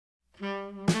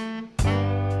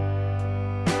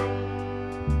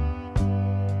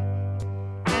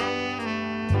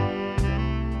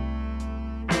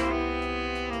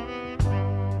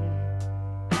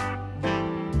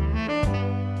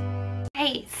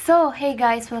So hey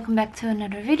guys, welcome back to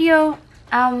another video.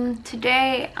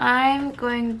 Today I'm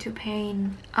going to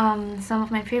paint some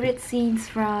of my favorite scenes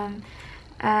from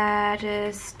the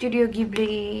Studio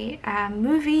Ghibli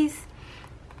movies.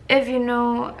 If you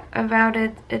know about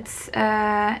it, it's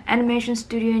an animation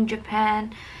studio in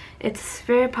Japan. It's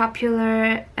very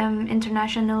popular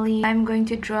internationally. I'm going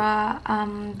to draw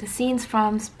the scenes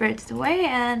from Spirited Away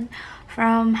and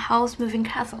from Howl's Moving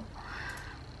Castle.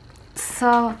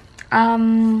 So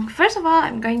first of all,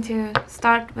 I'm going to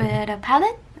start with a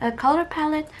color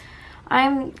palette.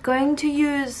 I'm going to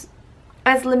use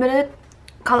as limited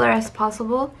color as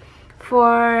possible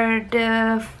for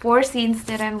the 4 scenes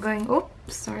that I'm going.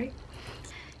 Oops, sorry.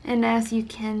 And as you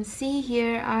can see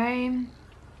here,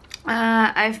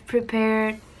 I've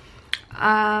prepared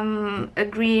a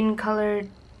green colored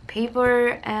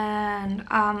paper, and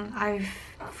I've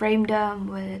framed them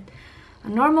with a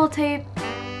normal tape.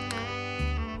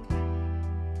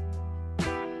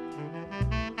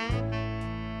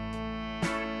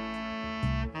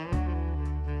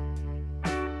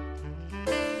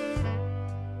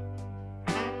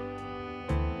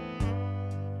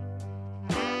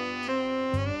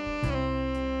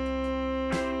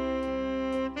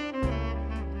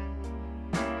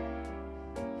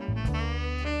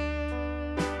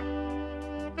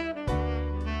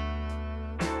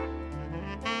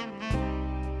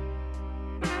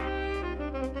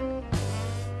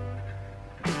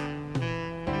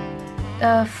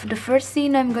 The first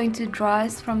scene I'm going to draw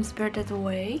is from Spirited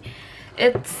Away.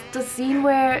 It's the scene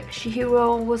where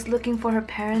Chihiro was looking for her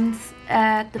parents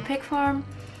at the pig farm,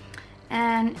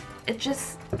 and it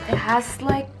has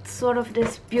like sort of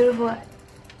this beautiful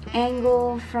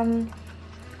angle from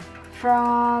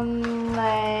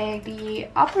like the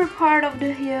upper part of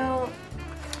the hill,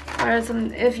 or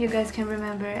if you guys can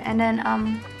remember. And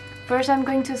then first I'm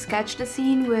going to sketch the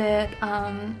scene with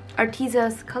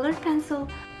Arteza's colored pencil.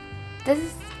 This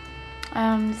is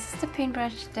the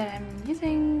paintbrush that I'm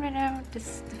using right now. This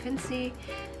is the Vinci,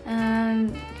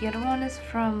 and the other one is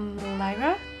from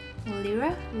Lyra.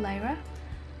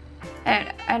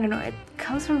 I don't know, it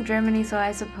comes from Germany, so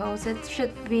I suppose it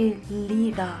should be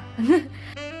Lyra.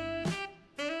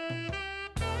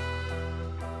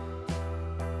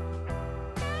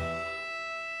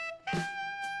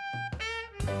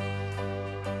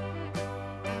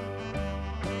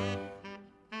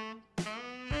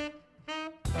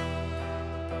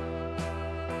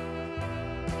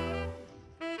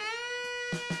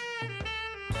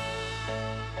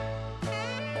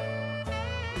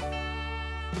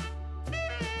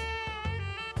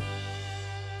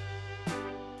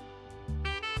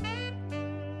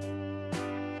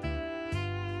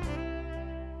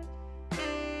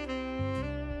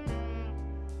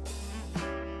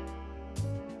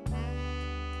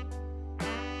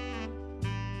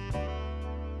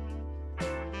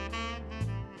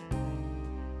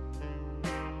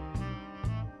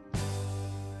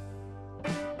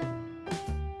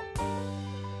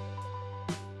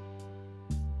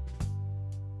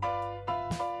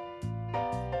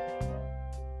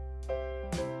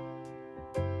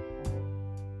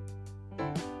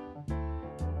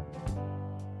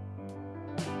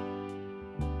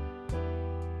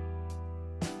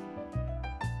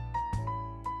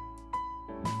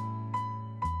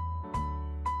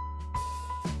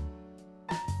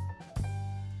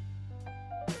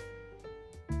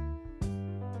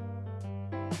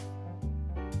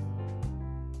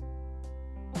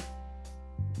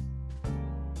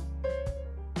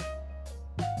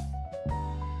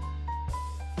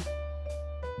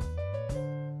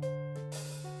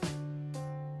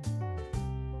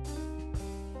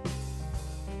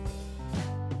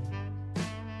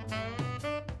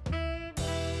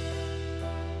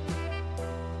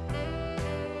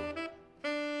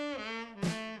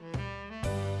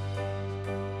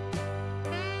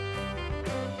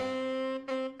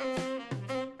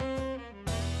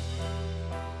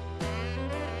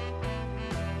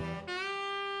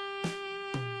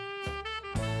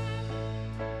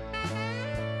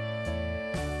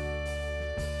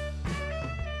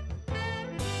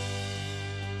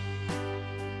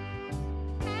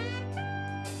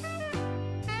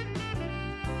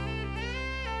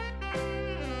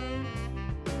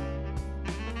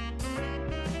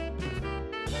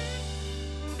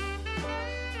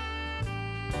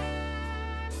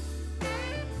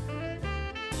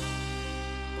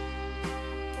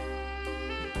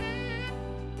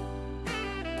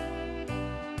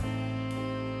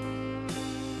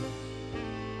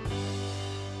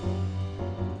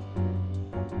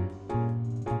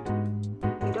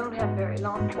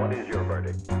 What is your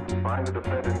verdict? Find the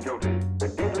defendant guilty. The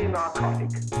deadly narcotic.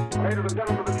 Ladies and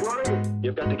gentlemen of the jury,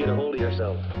 you've got to get a hold of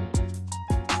yourself.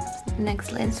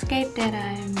 Next landscape that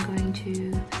I'm going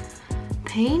to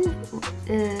paint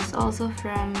is also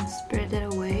from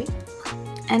Spirited Away,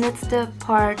 and it's the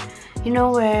part, you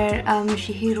know, where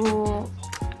Chihiro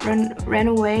ran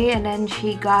away and then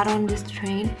she got on this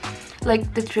train.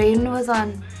 Like the train was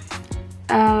on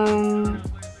the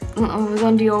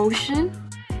ocean.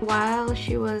 While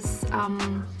she was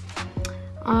on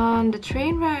the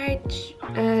train ride,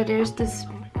 there's this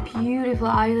beautiful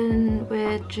island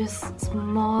with just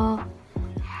small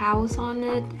house on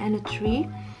it and a tree.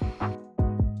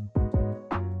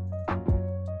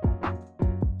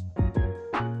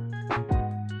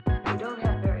 You don't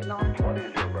have very long. What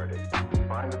is your verdict?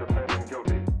 Find the defendant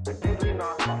guilty. The deadly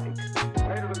narcotic.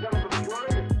 Ladies and gentlemen of the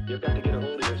jury, you've got to get a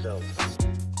hold of yourself.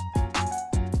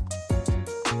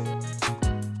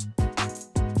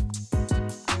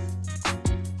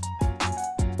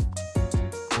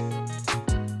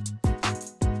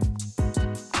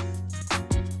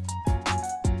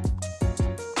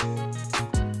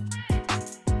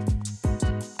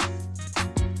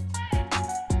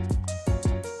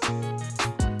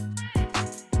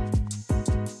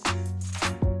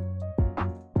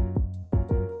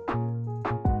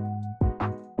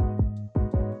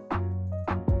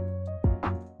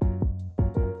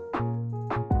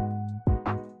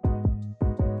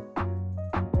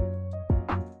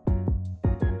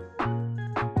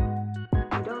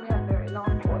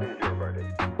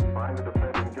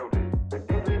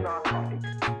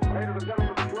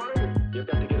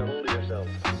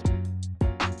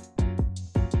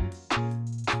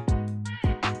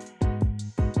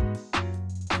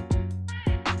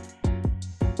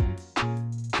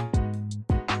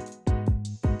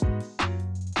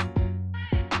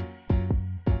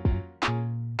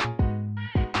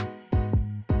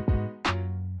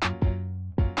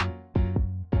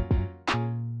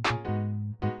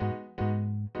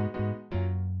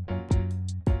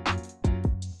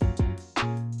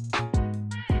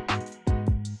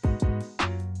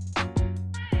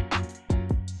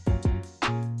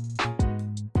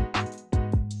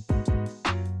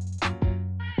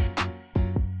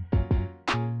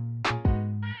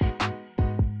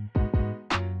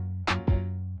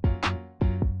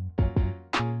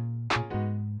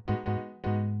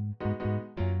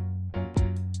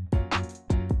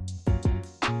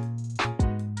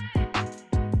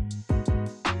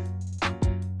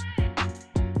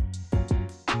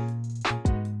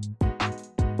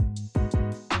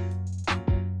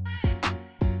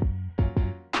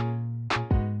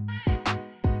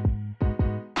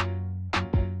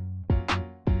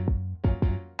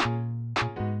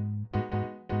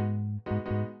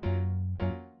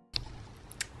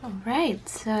 Alright,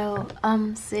 so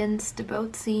since the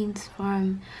boat scenes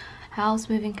from Howl's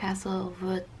Moving Castle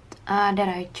would that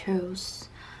I chose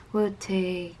would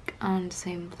take on the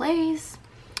same place,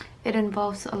 it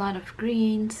involves a lot of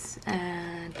greens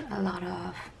and a lot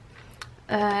of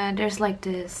there's like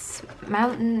this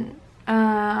mountain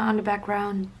on the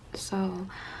background, so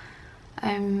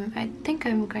I think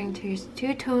I'm going to use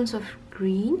 2 tones of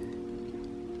green.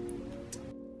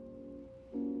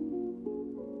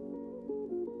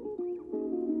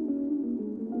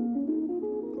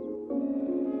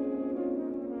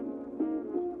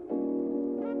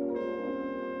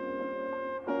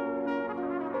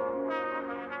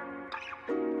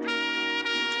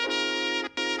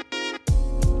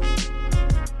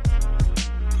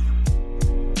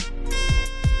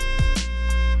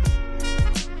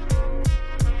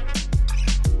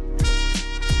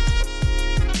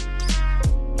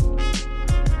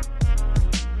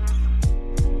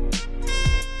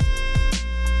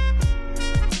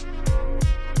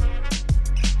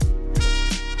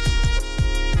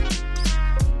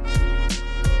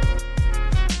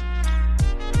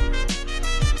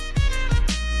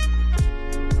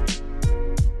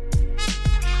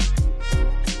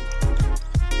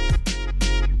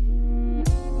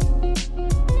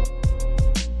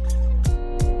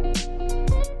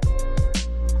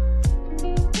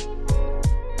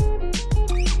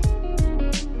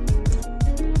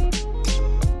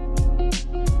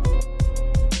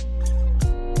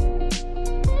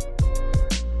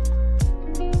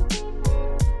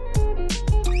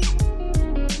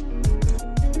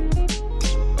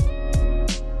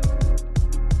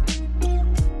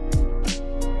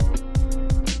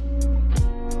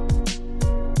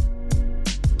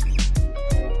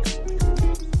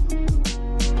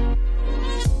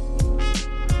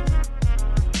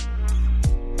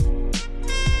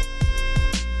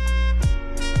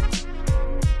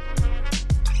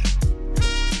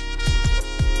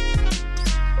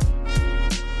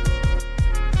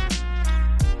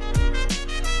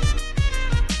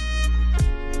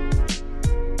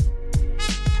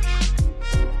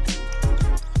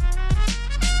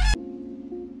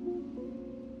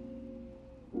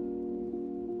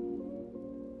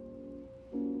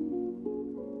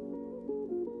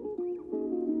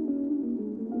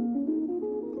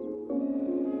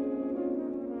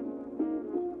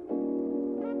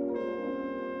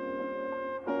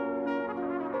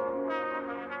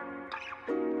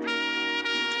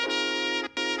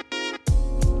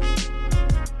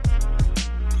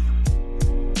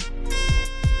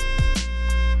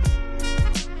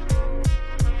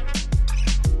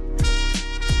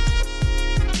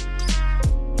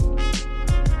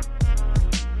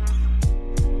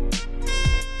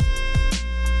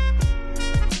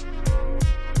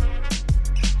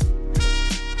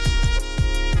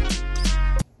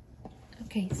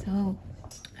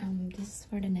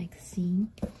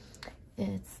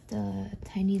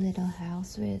 little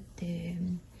house with the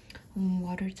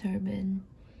water turbine,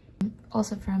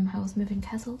 also from House Moving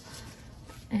Castle.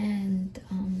 And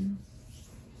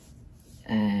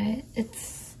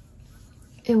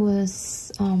it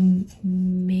was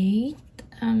made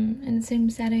in the same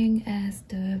setting as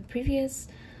the previous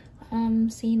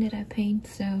scene that I paint,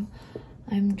 so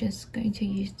I'm just going to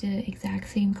use the exact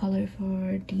same color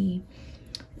for the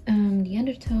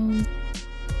undertone.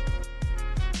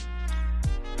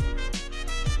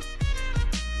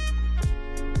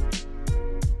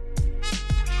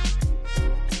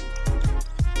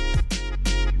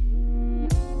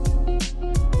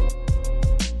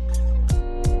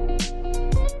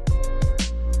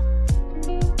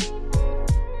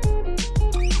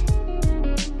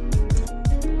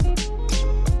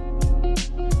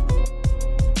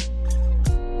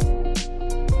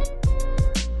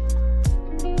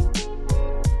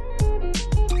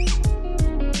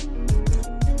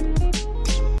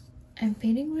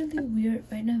 Painting really weird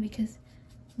right now because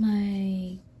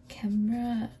my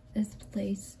camera is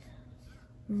placed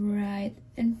right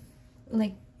in,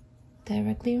 like,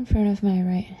 directly in front of my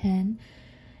right hand,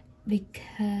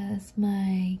 because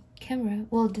my camera,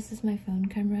 well, this is my phone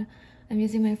camera. I'm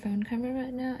using my phone camera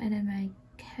right now, and then my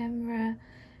camera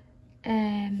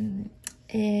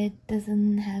it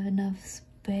doesn't have enough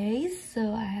space,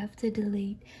 so I have to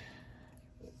delete.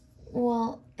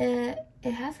 Well, it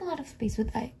has a lot of space,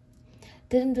 but I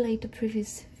didn't delete the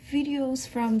previous videos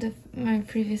from my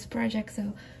previous project,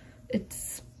 so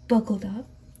it's buckled up.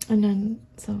 And then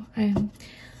so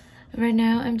right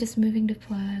now I'm just moving the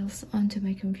files onto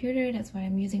my computer. That's why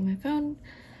I'm using my phone.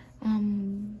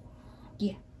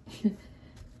 Yeah.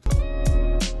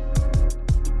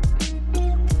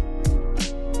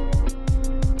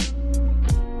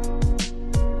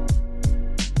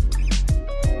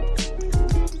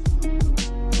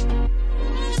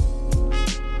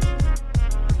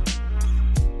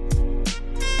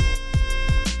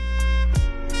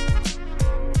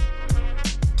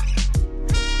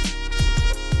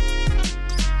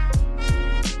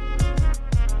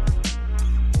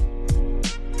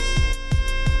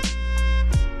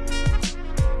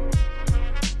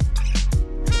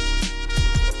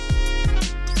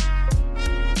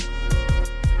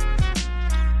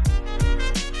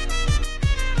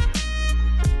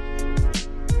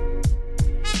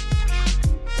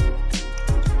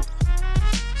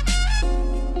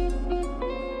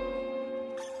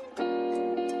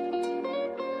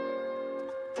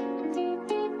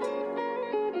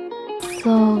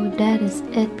 So that is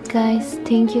it, guys.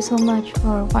 Thank you so much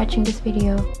for watching this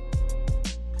video.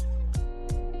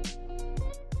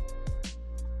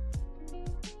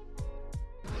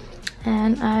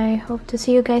 And I hope to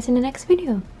see you guys in the next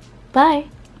video. Bye!